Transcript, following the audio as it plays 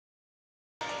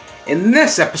In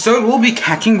this episode, we'll be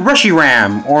catching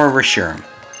Reshiram, or Reshiram.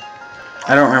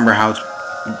 I don't remember how it's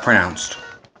pronounced.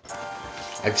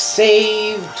 I've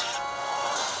saved.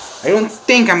 I don't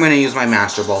think I'm going to use my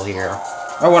Master Ball here.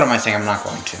 Or what am I saying? I'm not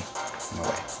going to. No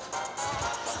way.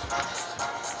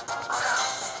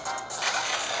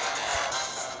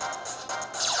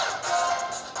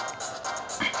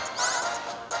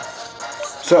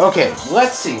 So, okay,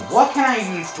 let's see. What can I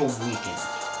use to weaken it?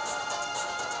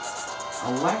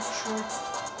 Electric,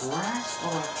 grass,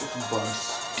 electric, bug,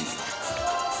 steel.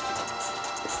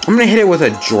 I'm gonna hit it with a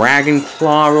Dragon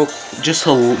Claw just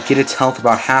to get its health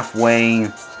about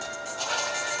halfway.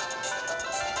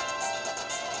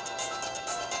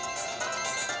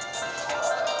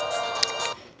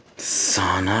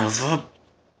 Son of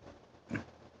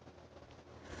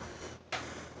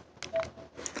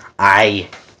a...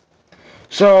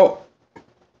 So...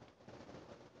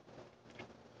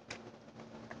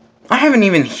 I haven't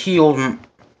even healed...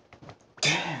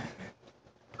 Damn.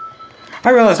 I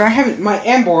realized I haven't... My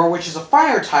Ember, which is a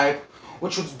fire type,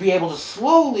 which would be able to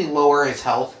slowly lower his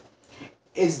health,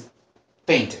 is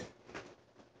fainted.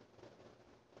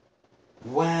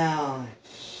 Well...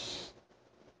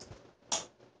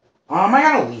 I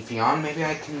got a Leafeon. Maybe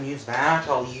I can use that.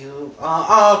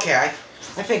 Okay, I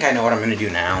think I know what I'm gonna do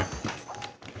now.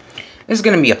 This is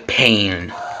gonna be a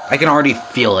pain. I can already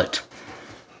feel it.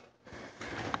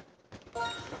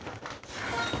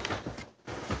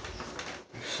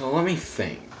 So let me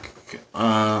think.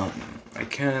 I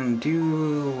can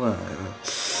do...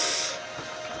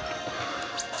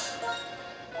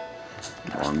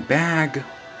 wrong bag.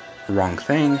 Wrong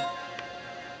thing.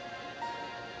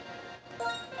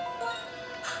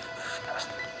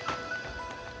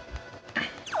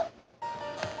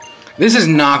 This is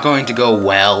not going to go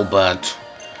well, but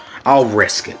I'll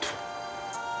risk it.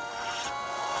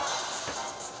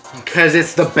 Because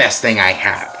it's the best thing I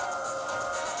have.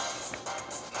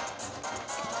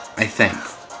 I think.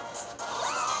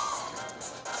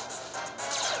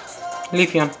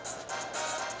 Leafeon.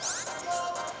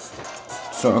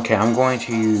 So, okay, I'm going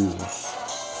to use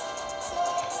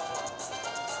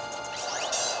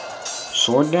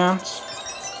Sword Dance.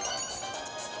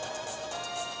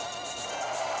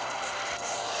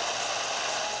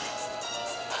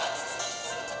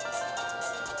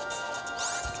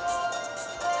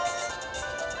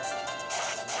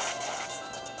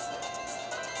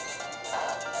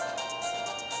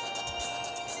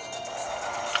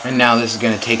 And now this is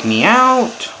going to take me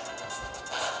out.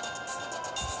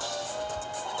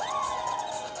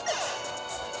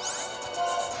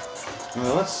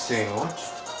 Well, let's see, what?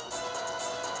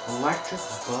 Electric,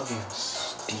 bug, and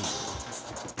steel.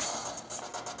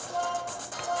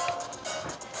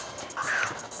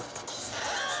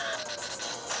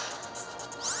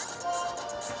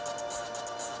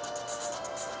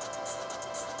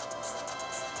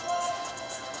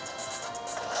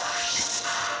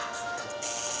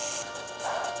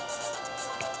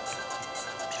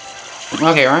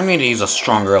 Okay, I'm going to use a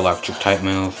stronger electric type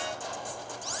move.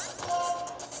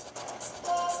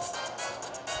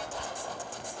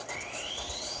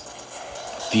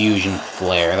 Fusion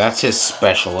Flare. That's his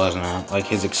special, isn't it? Like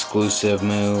his exclusive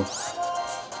move.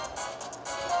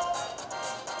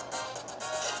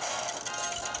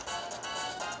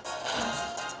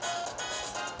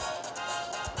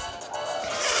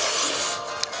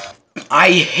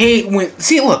 I hate when...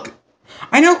 See, look.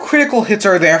 I know critical hits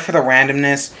are there for the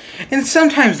randomness, and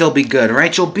sometimes they'll be good,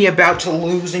 right? You'll be about to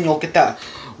lose and you'll get that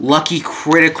lucky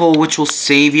critical, which will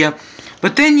save you.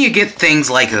 But then you get things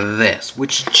like this,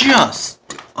 which just...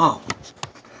 Oh.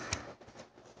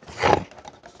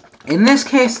 In this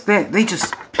case, they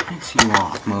just piss you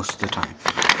off most of the time.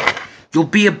 You'll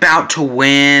be about to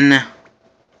win.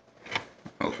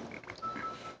 Oh.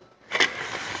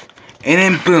 And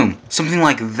then boom, something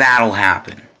like that'll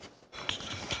happen.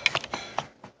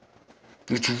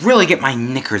 Which really get my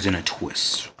knickers in a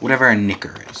twist. Whatever a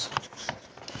knicker is.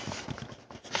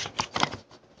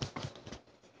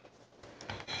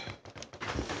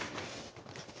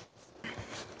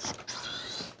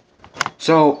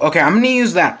 So, okay, I'm gonna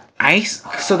use that ice.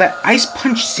 So that ice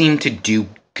punch seemed to do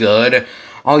good.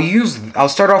 I'll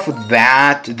start off with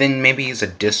that, then maybe use a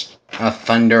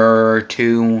thunder or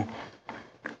two.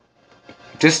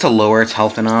 Just to lower its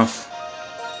health enough.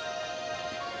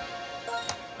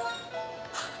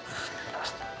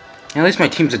 At least my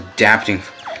team's adapting.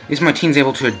 At least my team's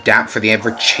able to adapt for the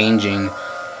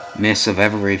ever-changing-ness of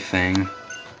everything.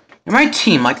 And my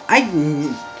team, like, I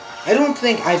don't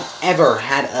think I've ever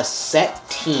had a set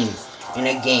team in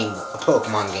a game, a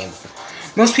Pokemon game.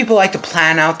 Most people like to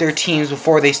plan out their teams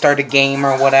before they start a game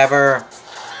or whatever.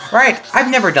 Right, I've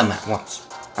never done that once.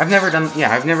 I've never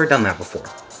done that before.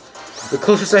 The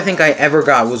closest I think I ever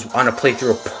got was on a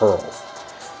playthrough of Pearl.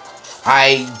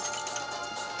 I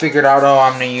figured out, oh,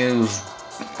 I'm gonna use,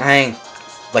 I think,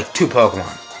 like 2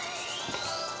 Pokemon.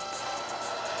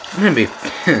 I'm gonna be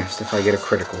pissed if I get a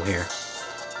critical here.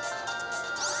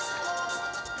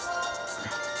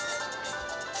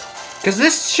 Because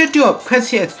this should do it,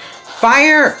 because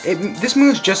fire, this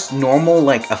move's just normal,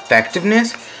 like,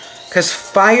 effectiveness. Because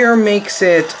fire makes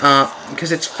it,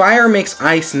 fire makes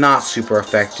ice not super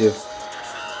effective.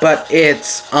 But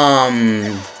it's,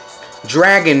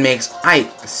 dragon makes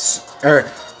ice,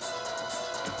 or,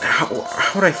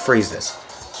 how would I phrase this?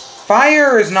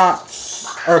 Fire is not,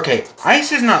 okay,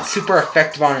 ice is not super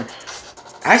effective on,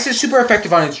 ice is super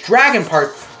effective on its dragon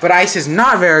part, but ice is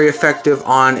not very effective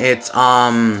on its,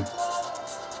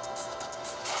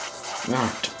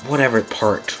 whatever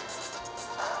part.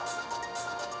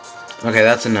 Okay,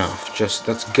 that's enough.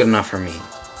 That's good enough for me.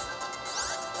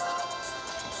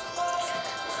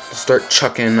 Start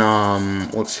chucking,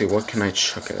 let's see, what can I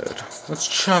chuck it? Let's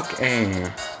chuck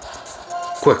a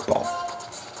quick ball.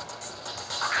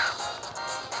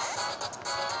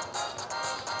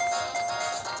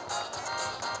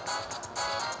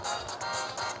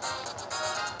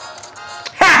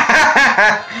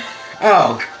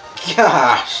 Oh,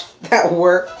 gosh, that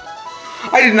worked.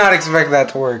 I did not expect that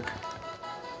to work.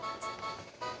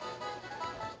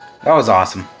 That was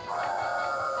awesome.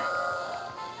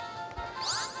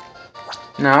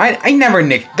 No, I never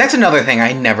that's another thing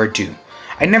I never do.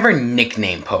 I never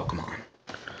nickname Pokemon.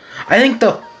 I think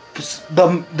the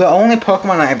only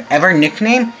Pokemon I've ever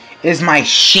nicknamed is my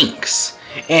Shinx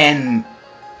in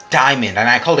Diamond, and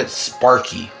I called it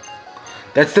Sparky.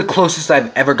 That's the closest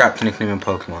I've ever got to nicknaming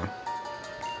Pokemon.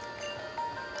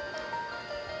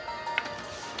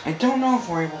 I don't know if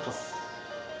we're able to...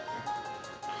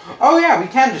 Oh yeah, we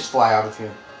can just fly out of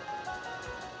here.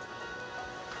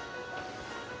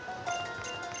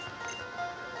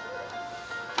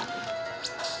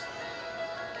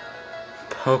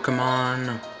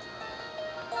 Pokemon...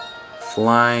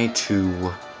 Fly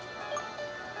to...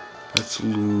 Let's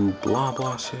do blah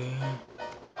blah city.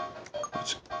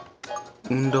 Let's...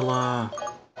 Undala...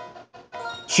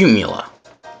 Humula.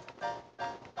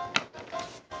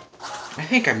 I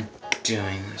think I'm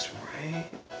doing this right.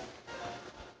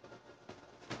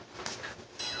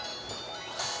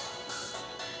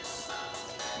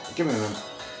 Give me a minute.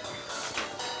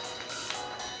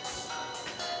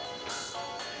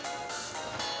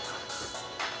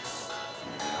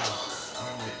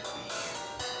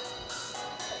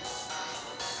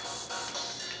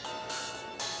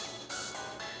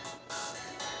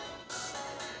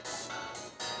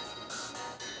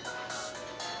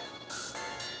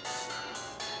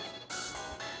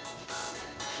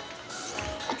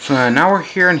 So now we're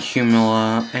here in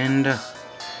Humula, and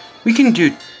we can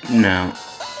do... No.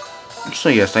 So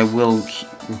yes, I will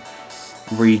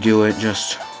redo it,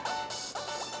 just...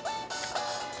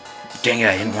 Dang it,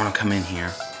 I didn't want to come in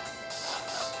here.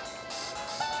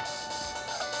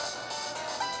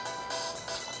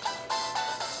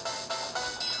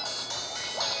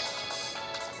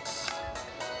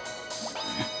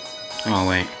 Oh,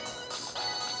 wait.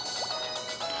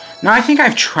 Now, I think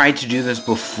I've tried to do this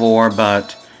before,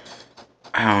 but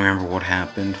I don't remember what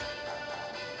happened.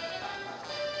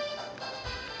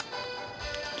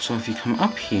 So if you come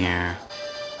up here,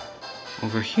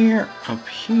 over here, up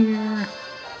here,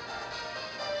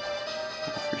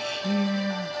 over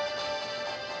here...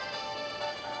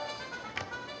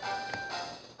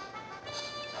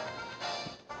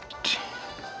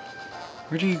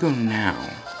 Where do you go now?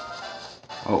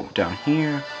 Oh, down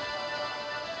here.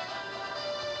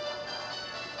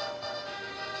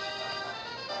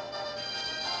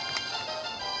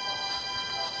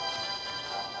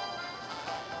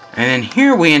 And then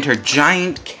here we enter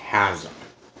Giant Chasm.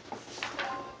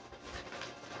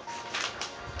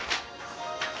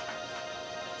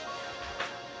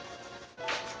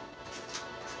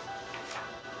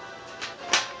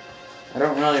 I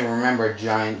don't really remember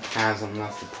Giant Chasm,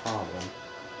 that's the problem.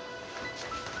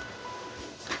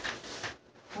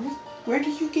 Where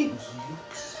did you get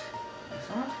Ukes?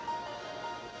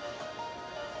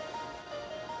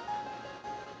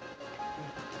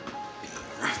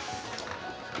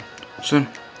 So,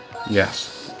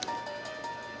 yes.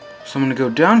 So I'm gonna go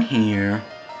down here.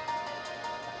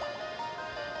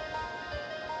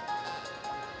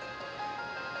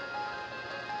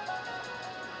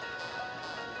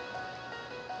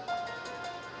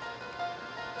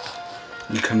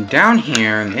 You come down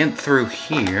here and in through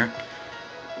here.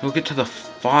 You'll get to the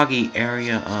foggy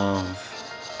area of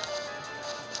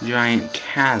giant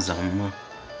chasm.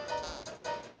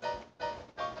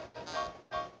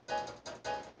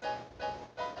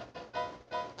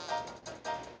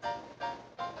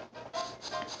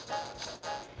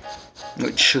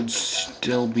 It should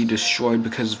still be destroyed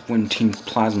because when Team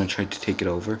Plasma tried to take it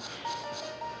over.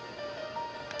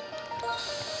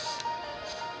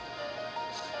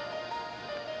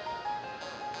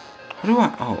 How do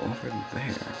I... Oh, over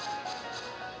there.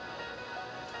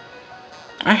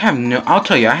 I have no... I'll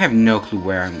tell you, I have no clue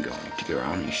where I'm going to get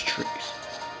around these trees.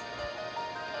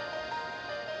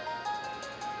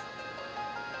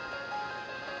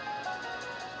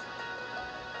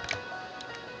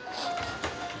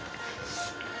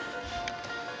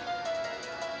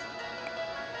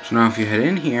 So now if you head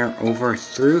in here, over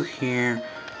through here,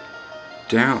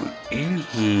 down in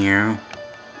here...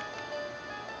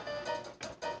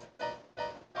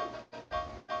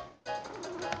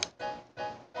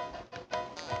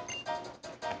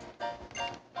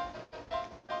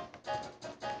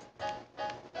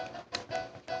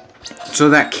 So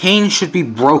that cane should be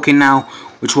broken now,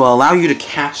 which will allow you to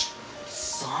catch...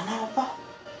 Son of a...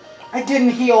 I didn't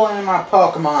heal any of my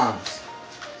Pokemons.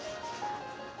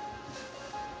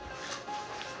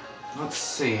 Let's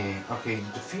see. Okay,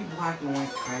 defeat Black and White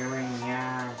Kyurem,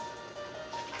 yeah.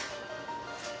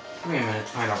 Give me a minute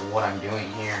to find out what I'm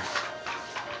doing here.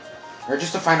 Or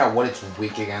just to find out what it's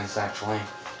weak against, actually.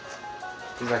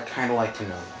 Because I kind of like to know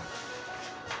that.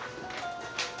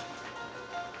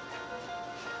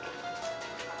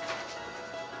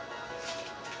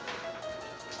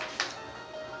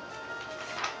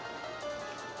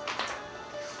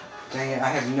 Dang it, I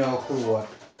have no clue what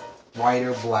white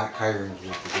or black Kyurem is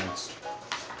weak against.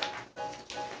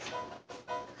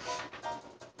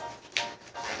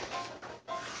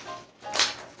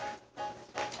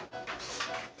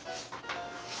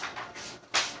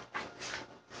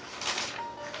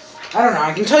 I don't know,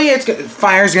 I can tell you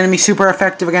fire's going to be super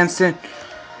effective against it.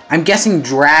 I'm guessing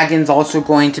dragon's also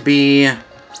going to be...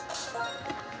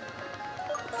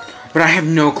 But I have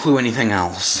no clue anything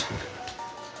else.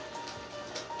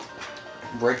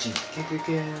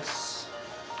 Regigigas.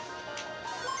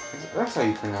 That's how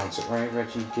you pronounce it, right?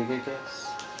 Regigigas?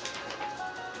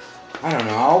 I don't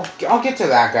know. I'll get to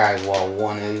that guy as well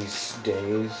one of these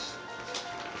days.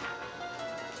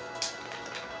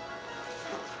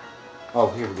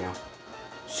 Oh, here we go.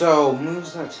 So,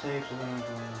 moves that type...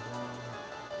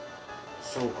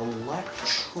 So,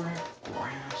 electric,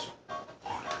 grass,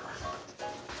 water.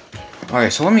 Okay,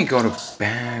 so let me go to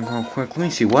bag real quick. Let me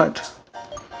see, what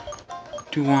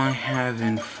do I have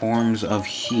in forms of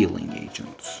healing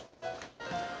agents?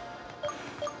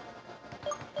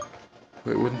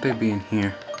 Wait, wouldn't they be in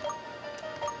here?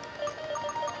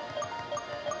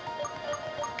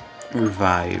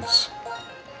 Revives.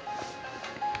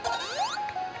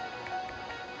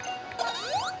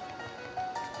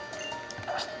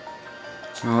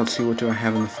 Now let's see, what do I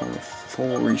have in the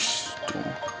full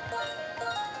restore?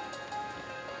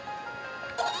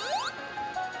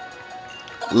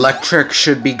 Electric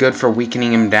should be good for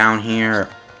weakening him down here.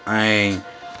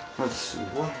 Let's see,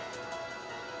 what?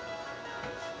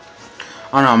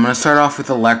 I don't know, I'm gonna start off with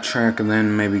electric and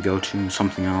then maybe go to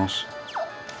something else.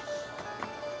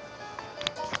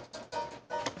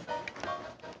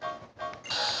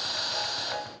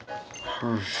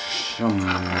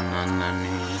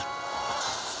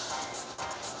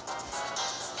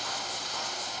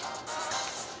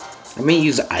 Let me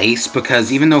use ice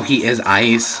because even though he is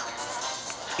ice,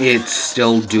 it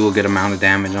still do a good amount of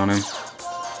damage on him.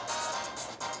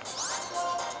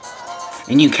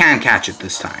 And you can catch it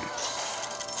this time.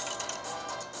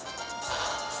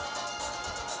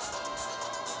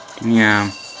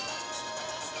 Yeah.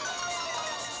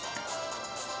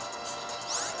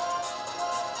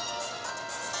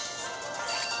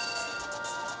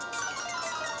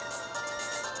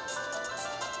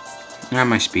 Yeah,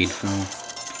 my speed fell.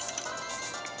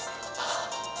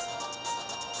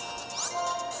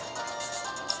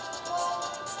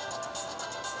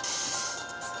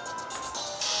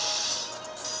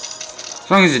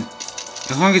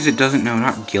 As long as it doesn't know,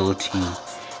 not guillotine.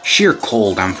 Sheer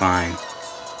cold, I'm fine.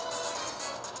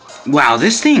 Wow,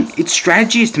 this thing, its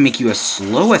strategy is to make you as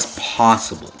slow as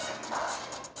possible.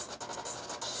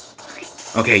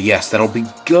 Okay, yes, that'll be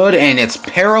good, and it's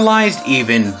paralyzed,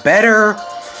 even better.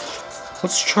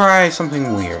 Let's try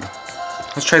something weird.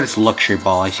 Let's try this luxury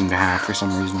ball I seem to have for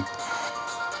some reason.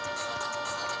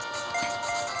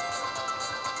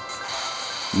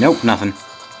 Nope, nothing.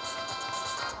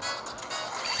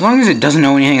 As long as it doesn't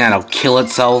know anything that'll kill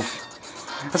itself.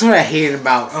 That's what I hated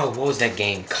about, oh, what was that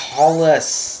game? Colosseum?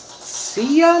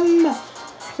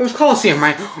 It It was Coliseum,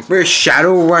 right? Where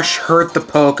Shadow Rush hurt the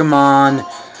Pokemon.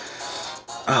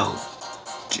 Oh,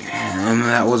 damn,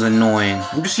 that was annoying.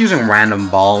 I'm just using random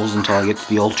balls until I get to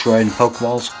the Ultra and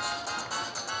Pokeballs.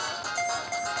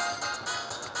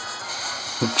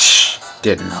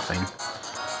 Did nothing.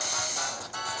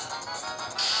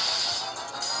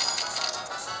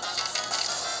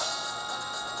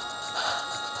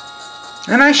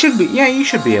 And I should be, yeah, you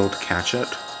should be able to catch it.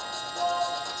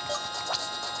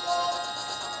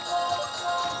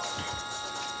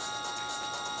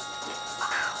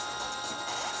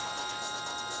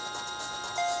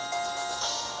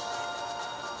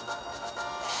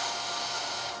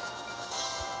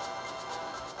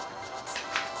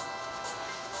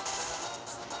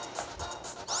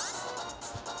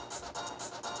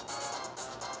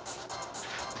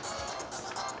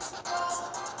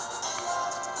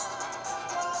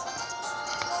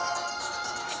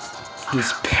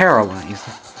 He's paralyzed.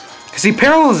 See,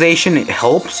 paralyzation, it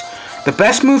helps. The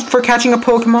best move for catching a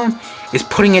Pokemon is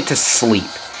putting it to sleep.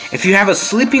 If you have a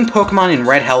sleeping Pokemon in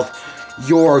red health,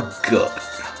 you're good.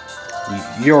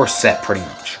 You're set, pretty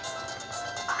much.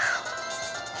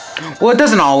 Well, it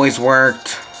doesn't always work.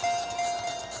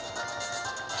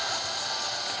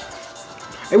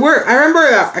 I remember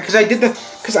that,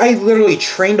 because I literally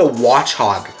trained a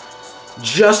Watchog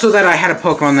just so that I had a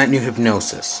Pokemon that knew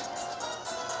Hypnosis.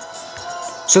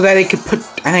 So that it could put,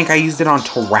 I think I used it on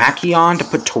Terrakion to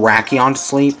put Terrakion to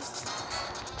sleep.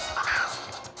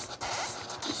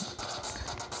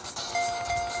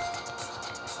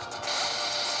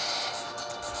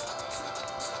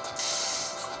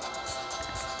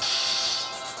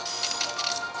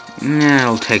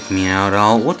 That'll take me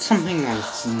out. What's something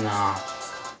that's not?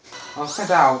 I'll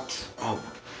send out. Oh.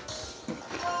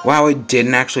 Wow, it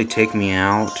didn't actually take me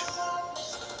out.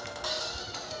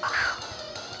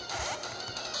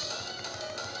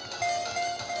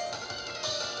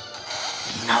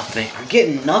 Nothing. I'm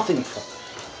getting nothing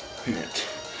from it.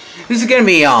 This is gonna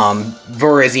be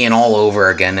Virizion all over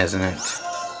again, isn't it?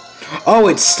 Oh,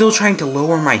 it's still trying to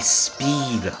lower my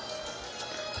speed.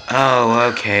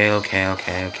 Oh, okay.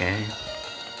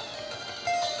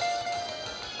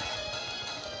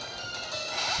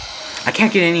 I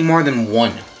can't get any more than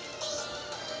one.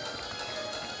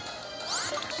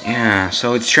 Yeah,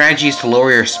 so its strategy is to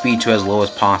lower your speed to as low as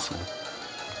possible.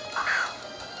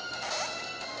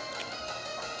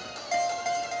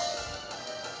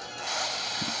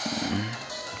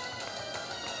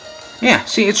 Yeah,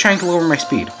 see, it's trying to lower my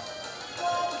speed.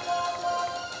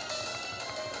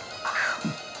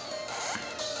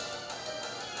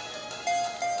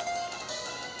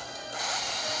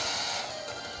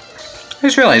 I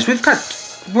just realized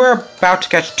we're about to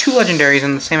catch 2 legendaries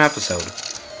in the same episode.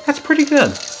 That's pretty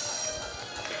good.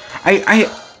 I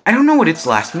don't know what its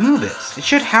last move is. It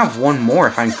should have one more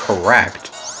if I'm correct.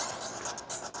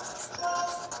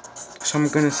 So I'm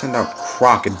gonna send out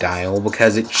Crocodile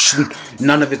because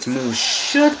none of its moves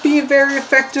should be very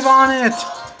effective on it.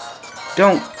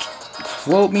 Don't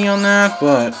quote me on that,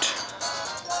 but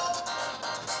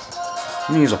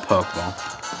I'm gonna use a Pokeball.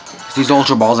 These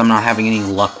Ultra Balls I'm not having any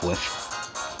luck with.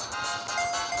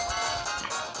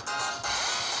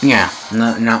 Yeah,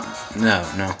 no.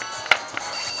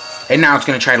 And now it's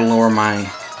gonna try to lower my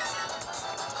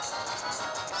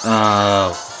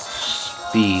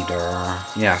speed, or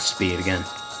yeah, speed again.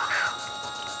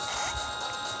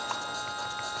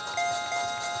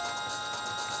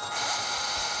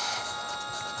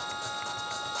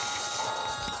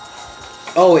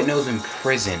 Oh, it knows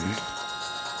Imprison.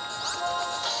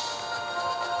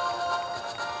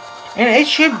 And it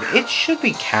should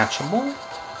be catchable.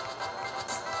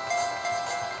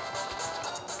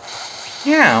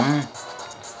 Yeah,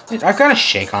 I've got a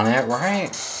Shake on it, right?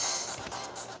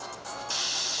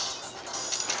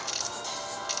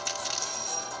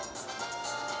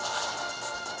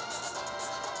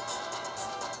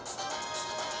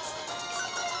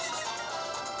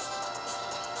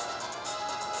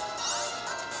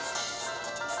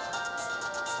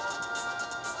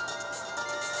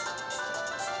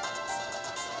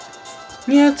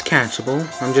 Yeah, it's catchable.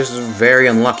 I'm just very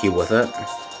unlucky with it.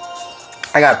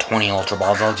 I got 20 Ultra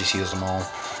Balls. I'll just use them all.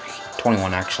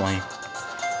 21, actually.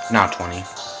 Not 20.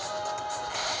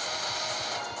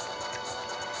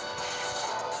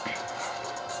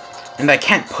 And I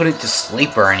can't put it to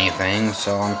sleep or anything,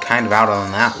 so I'm kind of out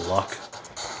on that luck.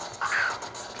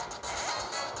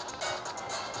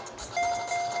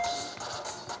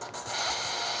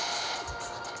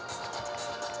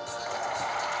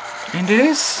 And it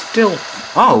is still...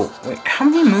 Oh, wait, how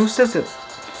many moves does it...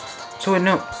 So it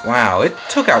no... Wow, it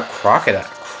took out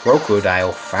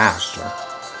Crocodile faster.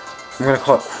 I'm gonna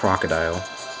call it Crocodile.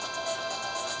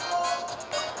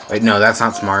 Wait, no, that's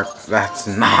not smart. That's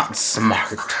not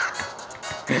smart.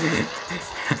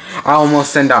 I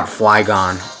almost send out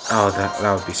Flygon. Oh,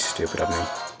 that would be stupid of me.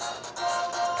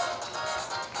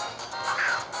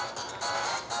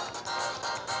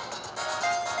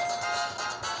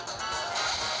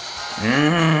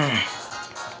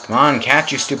 Come on,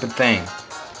 catch, you stupid thing.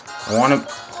 I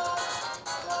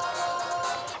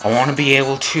want to be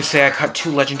able to say I caught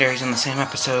 2 legendaries in the same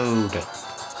episode.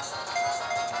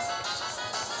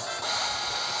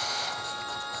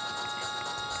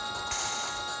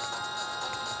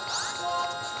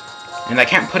 And I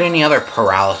can't put any other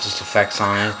paralysis effects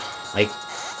on it. Like,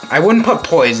 I wouldn't put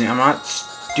poison. I'm not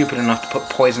stupid enough to put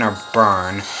poison or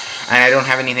burn. And I don't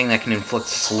have anything that can inflict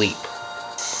sleep.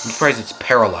 I'm surprised it's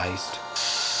paralyzed.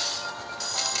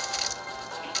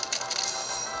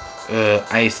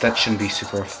 Ice, that shouldn't be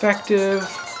super effective.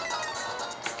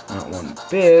 Not one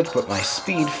bit, but my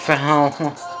speed fell.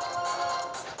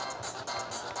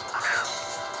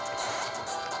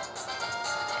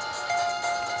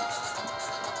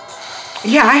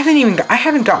 Yeah, I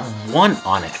haven't got 1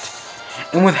 on it.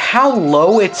 And with how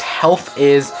low its health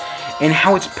is and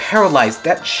how it's paralyzed,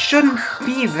 that shouldn't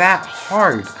be that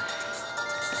hard.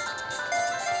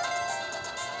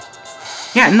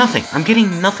 Yeah, nothing. I'm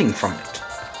getting nothing from it.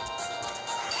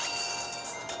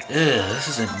 Ugh, this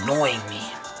is annoying me.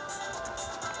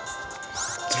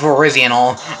 It's Virizion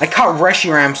all. I caught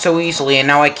Reshiram so easily, and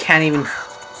now I can't even...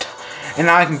 and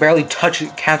now I can barely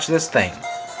catch this thing.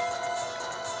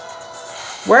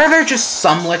 Where are there just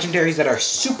some legendaries that are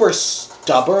super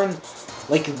stubborn,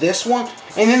 like this one,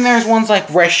 and then there's ones like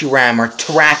Reshiram or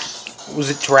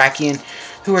Terrakion,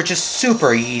 who are just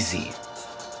super easy.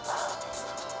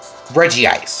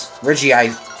 Regice. Was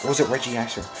it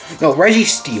Regice or... no,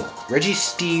 Registeel.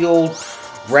 Registeel,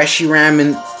 Reshiram,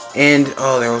 and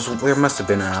oh, there must have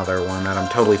been another one that I'm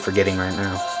totally forgetting right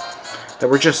now. That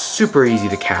were just super easy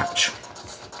to catch.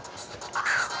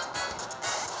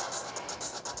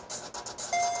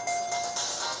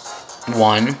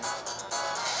 One.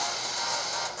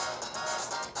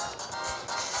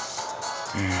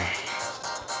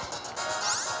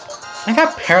 I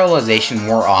thought paralyzation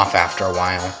wore off after a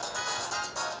while.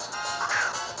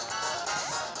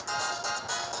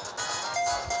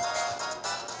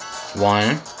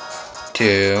 One,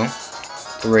 two,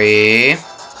 three.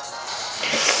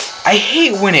 I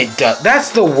hate when it does.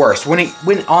 That's the worst. When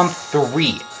on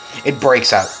 3, it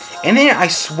breaks out. And then I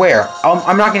swear,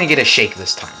 I'm not gonna get a shake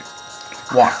this time.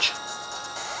 Watch.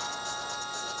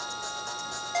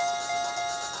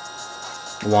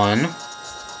 1.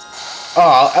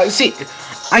 Oh, see,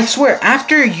 I swear,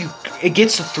 after it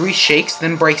gets to 3 shakes,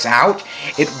 then breaks out,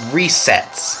 it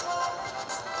resets.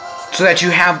 So that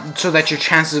your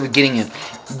chances of getting it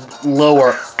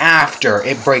lower after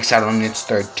it breaks out on its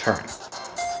 3rd turn.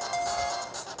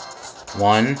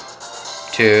 1,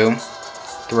 2,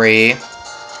 3.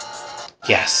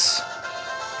 Yes.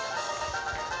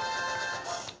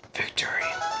 Victory.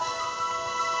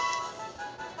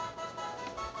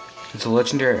 It's a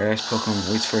legendary ice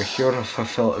Pokemon waits for a hero to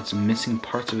fulfill its missing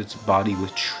parts of its body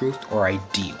with truth or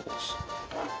ideals.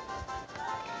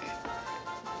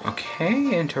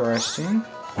 Okay, interesting.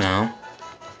 No.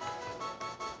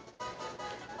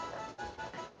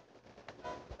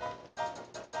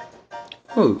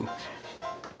 Ooh.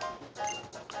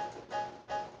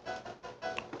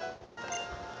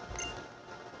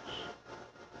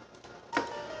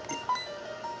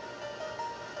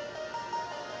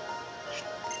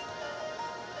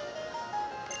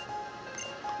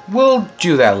 We'll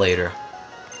do that later.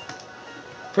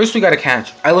 First, we gotta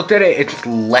catch. I looked at it. It's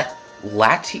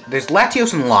there's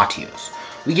Latios and Latios.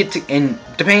 We get to, and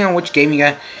depending on which game you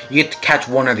get to catch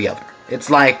one or the other.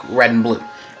 It's like red and blue.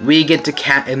 We get to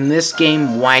catch in this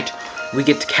game, white. We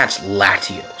get to catch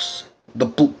Latios, the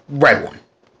red one,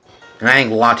 and I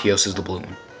think Latios is the blue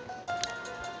one.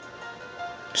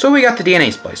 So we got the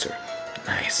DNA splicer.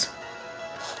 Nice.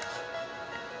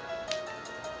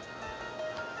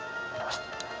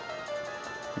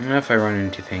 And if I run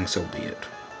into things, so be it.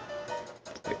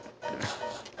 Wait.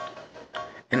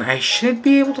 And I should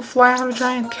be able to fly out a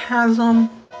giant chasm.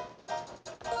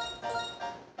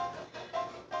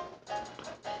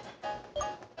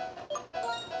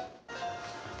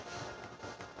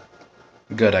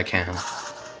 Good, I can.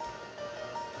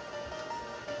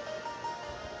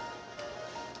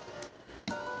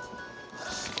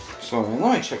 So,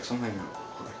 let me check something out.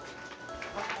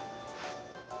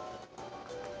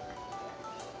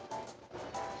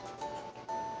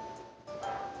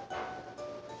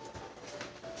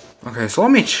 Okay, so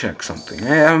let me check something.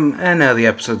 I know the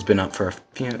episode's been up for a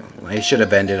few... it should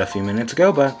have ended a few minutes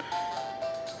ago, but...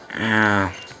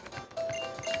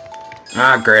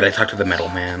 Ah, great, I talked to the metal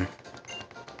man.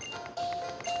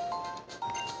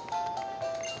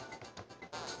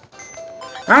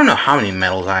 I don't know how many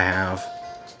medals I have.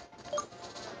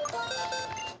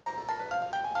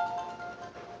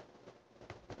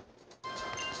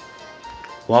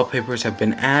 Wallpapers have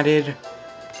been added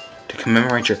to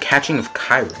commemorate your catching of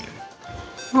kyurem.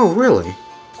 Oh, really?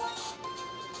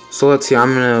 So let's see,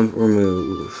 I'm gonna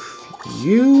remove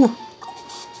you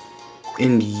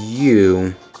and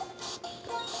you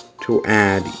to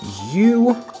add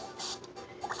you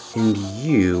and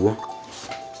you.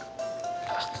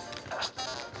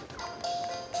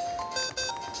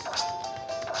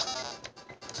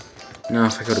 Now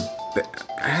if I go to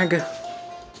bag,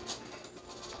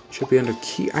 should be under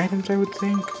key items, I would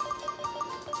think.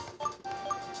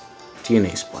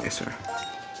 DNA splicer.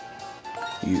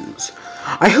 Use.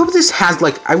 I hope this has,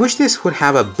 like, I wish this would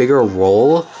have a bigger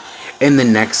role in the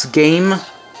next game.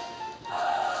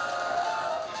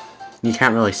 You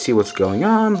can't really see what's going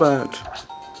on, but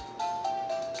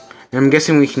I'm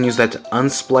guessing we can use that to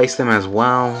unsplice them as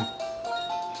well.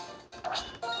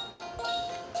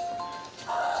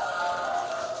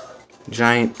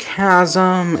 Giant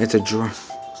chasm. It's a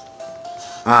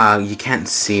you can't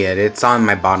see it. It's on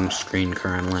my bottom screen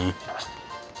currently.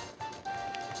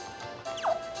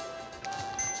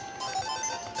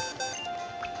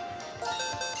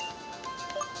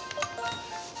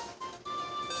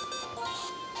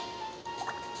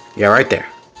 Yeah, right there.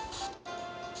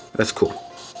 That's cool.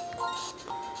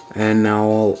 And now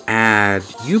I'll add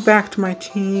you back to my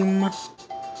team. And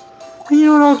you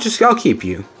know what, I'll keep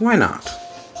you. Why not?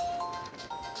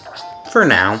 For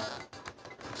now.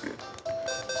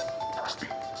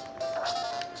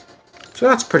 So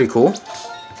that's pretty cool.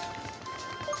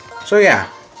 So yeah,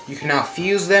 you can now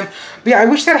fuse them. But yeah, I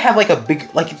wish that I had like a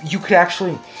big, like you could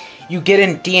actually, you get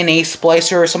in DNA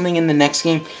Splicer or something in the next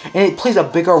game, and it plays a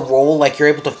bigger role, like you're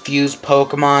able to fuse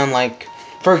Pokemon, like,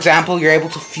 for example, you're able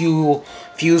to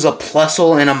fuse a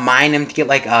Plusle and a Minun to get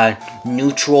like a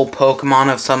neutral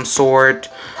Pokemon of some sort,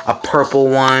 a purple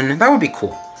one. That would be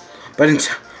cool. But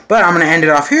I'm going to end it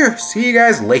off here. See you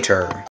guys later.